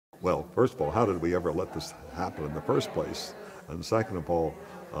well, first of all, how did we ever let this happen in the first place? And second of all,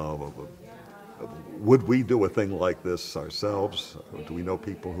 uh, would we do a thing like this ourselves? Do we know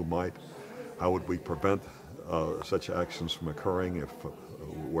people who might? How would we prevent such actions from occurring if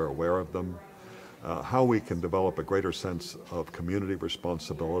we're aware of them? How we can develop a greater sense of community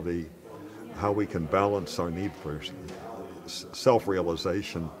responsibility, how we can balance our need for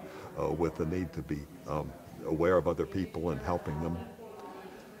self-realization with the need to be aware of other people and helping them.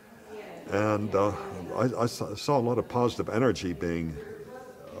 And I saw a lot of positive energy being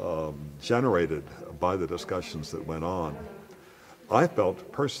generated by the discussions that went on. I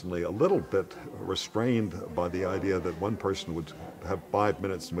felt personally a little bit restrained by the idea that one person would have 5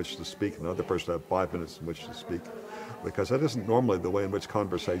 minutes in which to speak and another person would have 5 minutes in which to speak, because that isn't normally the way in which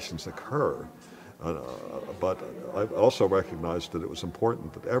conversations occur. But I also recognized that it was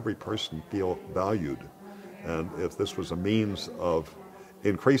important that every person feel valued, and if this was a means of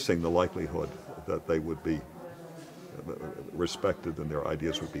increasing the likelihood that they would be respected and their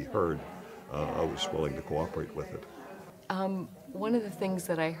ideas would be heard, I was willing to cooperate with it. One of the things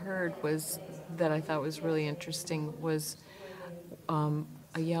that I heard was that I thought was really interesting was a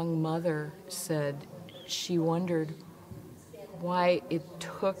young mother said she wondered why it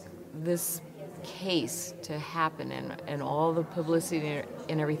took this case to happen and all the publicity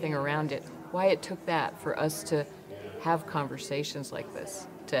and everything around it, why it took that for us to have conversations like this,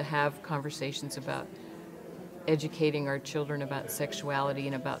 to have conversations about educating our children about sexuality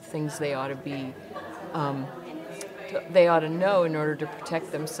and about things they ought to be they ought to know in order to protect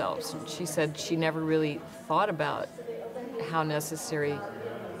themselves. And she said she never really thought about how necessary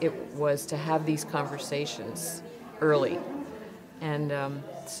it was to have these conversations early. And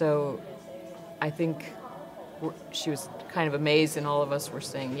so I think she was kind of amazed, and all of us were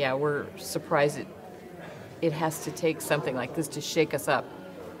saying, yeah, we're surprised it has to take something like this to shake us up.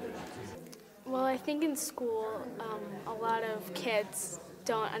 Well, I think in school, a lot of kids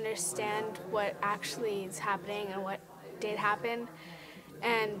don't understand what actually is happening and what did happen,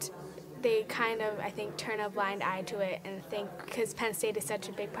 and they kind of, I think, turn a blind eye to it and think, because Penn State is such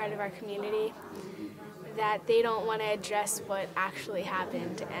a big part of our community, that they don't want to address what actually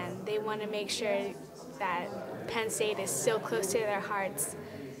happened, and they want to make sure that Penn State is still close to their hearts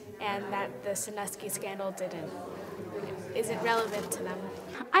and that the Sandusky scandal isn't relevant to them.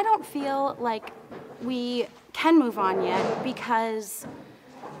 I don't feel like we can move on yet because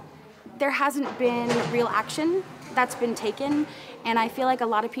there hasn't been real action that's been taken, and I feel like a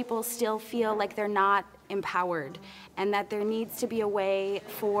lot of people still feel like they're not empowered and that there needs to be a way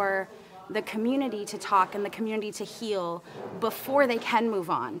for the community to talk and the community to heal before they can move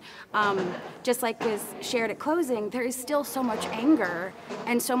on. Just like was shared at closing, there is still so much anger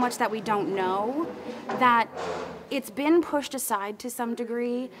and so much that we don't know that it's been pushed aside to some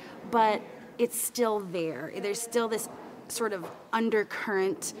degree, but it's still there. There's still this sort of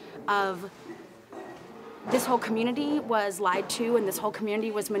undercurrent of this whole community was lied to and this whole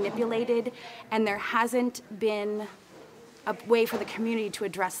community was manipulated, and there hasn't been a way for the community to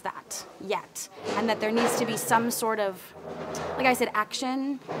address that yet, and that there needs to be some sort of, like I said,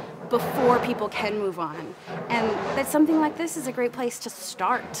 action before people can move on, and that something like this is a great place to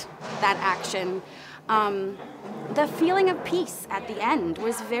start that action. The feeling of peace at the end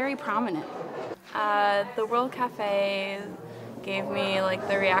was very prominent. The World Cafe gave me like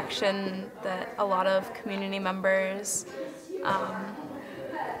the reaction that a lot of community members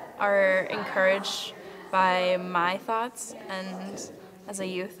are encouraged by my thoughts, and as a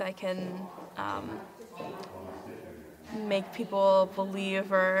youth I can make people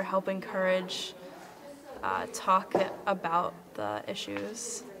believe or help encourage talk about the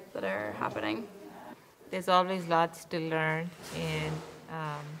issues that are happening. There's always lots to learn, and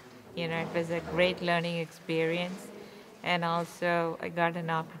it was a great learning experience, and also I got an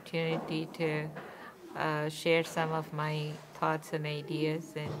opportunity to share some of my thoughts and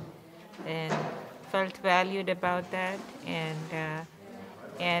ideas, and felt valued about that,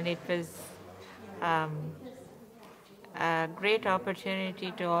 and it was a great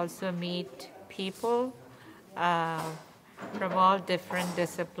opportunity to also meet people from all different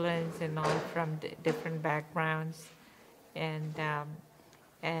disciplines and all from different backgrounds, and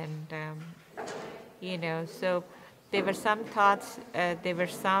so there were some thoughts, there were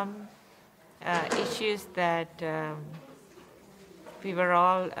some issues that we were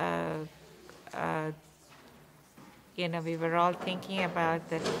all we were all thinking about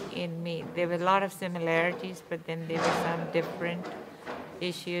that in me. There were a lot of similarities, but then there were some different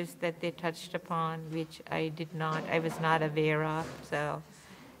issues that they touched upon, which I was not aware of. So,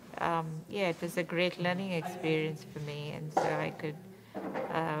 it was a great learning experience for me, and so I could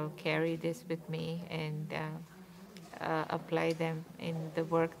carry this with me and apply them in the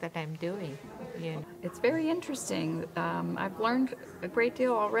work that I'm doing. You know. It's very interesting. I've learned a great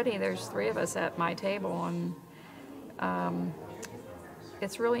deal already. There's 3 of us at my table, and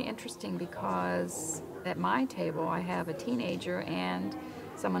it's really interesting because at my table I have a teenager and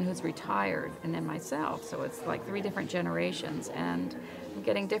someone who's retired, and then myself. So it's like 3 different generations, and I'm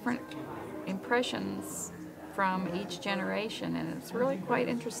getting different impressions from each generation, and it's really quite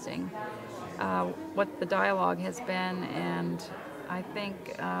interesting what the dialogue has been. And I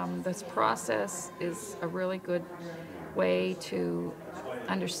think this process is a really good way to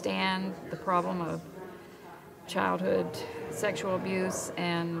understand the problem of childhood sexual abuse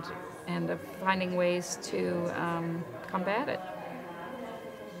and of finding ways to combat it.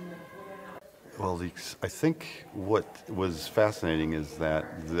 Well, I think what was fascinating is that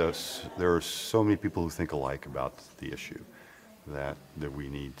there are so many people who think alike about the issue that we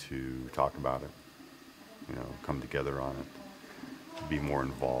need to talk about it, you know, come together on it, be more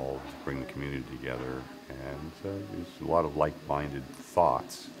involved, bring the community together, and there's a lot of like-minded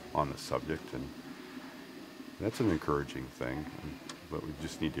thoughts on the subject, and that's an encouraging thing, but we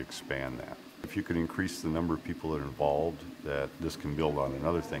just need to expand that. If you could increase the number of people that are involved, that this can build on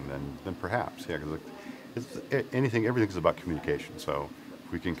another thing, then perhaps, yeah, because everything's about communication. So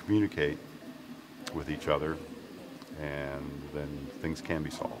if we can communicate with each other, and then things can be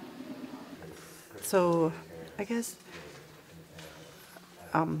solved. So I guess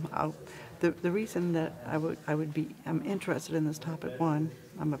the reason that I'm interested in this topic, one,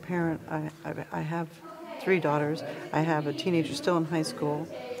 I'm a parent. I have 3 daughters. I have a teenager still in high school.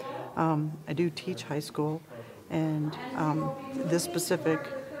 I do teach high school, and this specific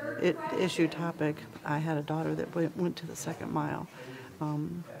issue topic, I had a daughter that went to the second mile,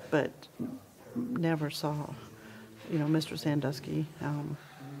 but never saw, you know, Mr. Sandusky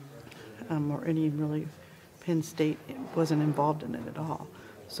or any really Penn State wasn't involved in it at all.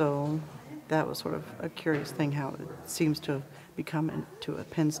 So that was sort of a curious thing, how it seems to have become into a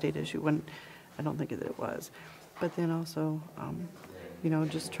Penn State issue when I don't think that it was. But then also, you know,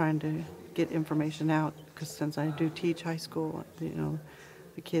 just trying to get information out, because since I do teach high school, you know,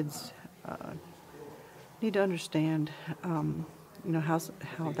 the kids need to understand, you know, how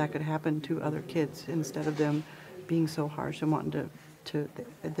that could happen to other kids, instead of them being so harsh and wanting to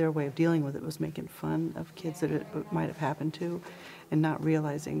their way of dealing with it was making fun of kids that it might have happened to, and not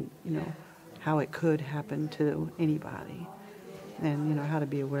realizing, you know, how it could happen to anybody, and, you know, how to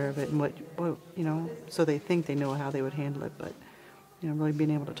be aware of it, and what you know, so they think they know how they would handle it, but, you know, really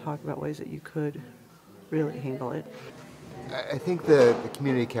being able to talk about ways that you could really handle it. I think the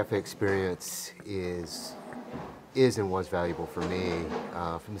community cafe experience is and was valuable for me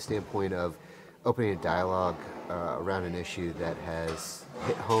from the standpoint of opening a dialogue around an issue that has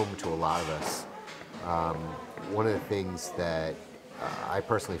hit home to a lot of us. One of the things that I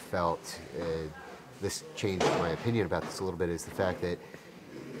personally felt, this changed my opinion about this a little bit, is the fact that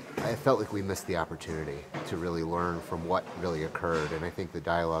I felt like we missed the opportunity to really learn from what really occurred, and I think the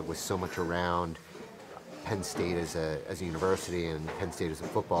dialogue was so much around Penn State as a university and Penn State as a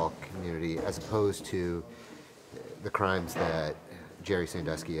football community, as opposed to the crimes that Jerry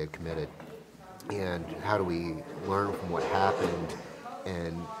Sandusky had committed, and how do we learn from what happened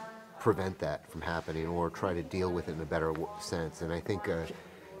and prevent that from happening, or try to deal with it in a better sense. And I think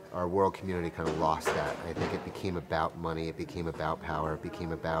our world community kind of lost that. I think it became about money, it became about power, it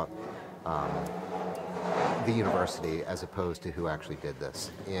became about the university as opposed to who actually did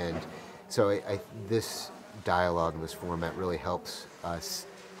this. And so this dialogue and this format really helped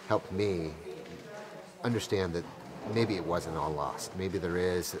me understand that maybe it wasn't all lost. Maybe there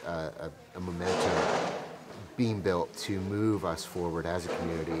is a momentum being built to move us forward as a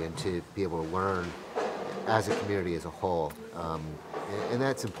community and to be able to learn as a community as a whole. And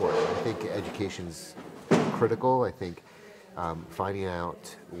that's important. I think education's critical. I think finding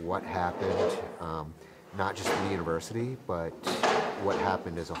out what happened, not just for the university, but what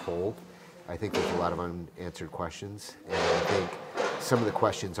happened as a whole. I think there's a lot of unanswered questions, and I think some of the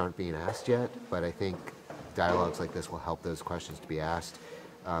questions aren't being asked yet, but I think dialogues like this will help those questions to be asked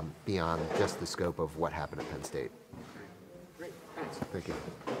beyond just the scope of what happened at Penn State. Great, thanks. Thank you.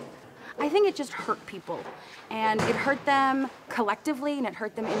 I think it just hurt people, and it hurt them collectively and it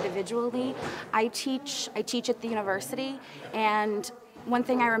hurt them individually. I teach at the university, and one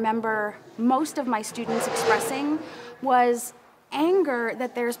thing I remember most of my students expressing was anger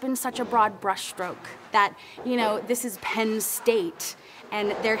that there's been such a broad brushstroke, that, you know, this is Penn State,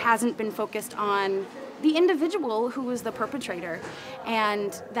 and there hasn't been focused on the individual who was the perpetrator,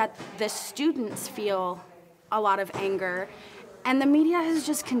 and that the students feel a lot of anger And the media has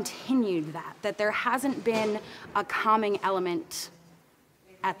just continued that there hasn't been a calming element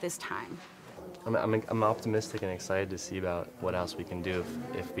at this time. I'm optimistic and excited to see about what else we can do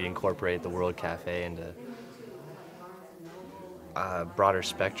if we incorporate the World Cafe into a broader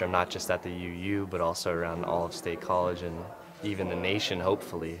spectrum, not just at the UU, but also around all of State College and even the nation,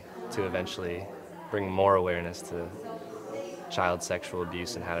 hopefully, to eventually bring more awareness to child sexual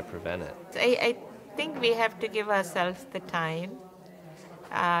abuse and how to prevent it. I think we have to give ourselves the time,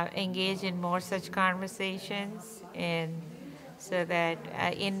 engage in more such conversations, and so that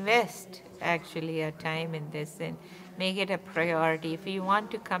invest actually our time in this and make it a priority. If you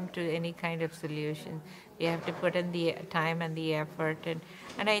want to come to any kind of solution, you have to put in the time and the effort, and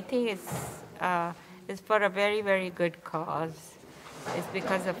I think it's for a very, very good cause. It's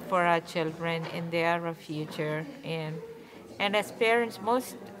because of for our children, and they are our future, and as parents,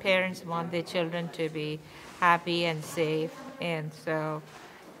 most parents want their children to be happy and safe, and so,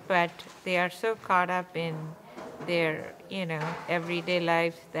 but they are so caught up in their, everyday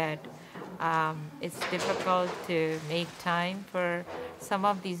lives that it's difficult to make time for some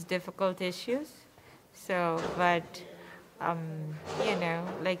of these difficult issues. So, but,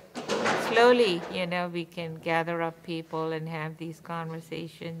 like slowly, we can gather up people and have these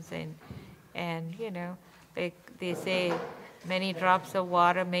conversations and like they say, many drops of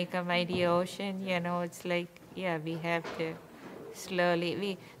water make a mighty ocean. It's like, yeah, we have to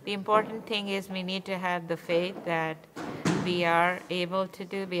slowly, the important thing is we need to have the faith that we are able to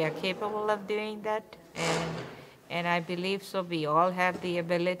do, we are capable of doing that, and I believe so. We all have the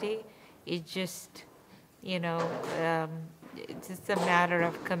ability. It's just, it's just a matter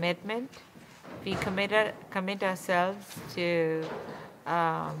of commitment. If we commit ourselves to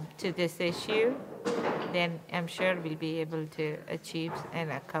this issue, then I'm sure we'll be able to achieve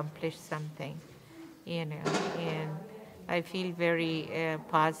and accomplish something, and I feel very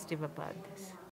positive about this.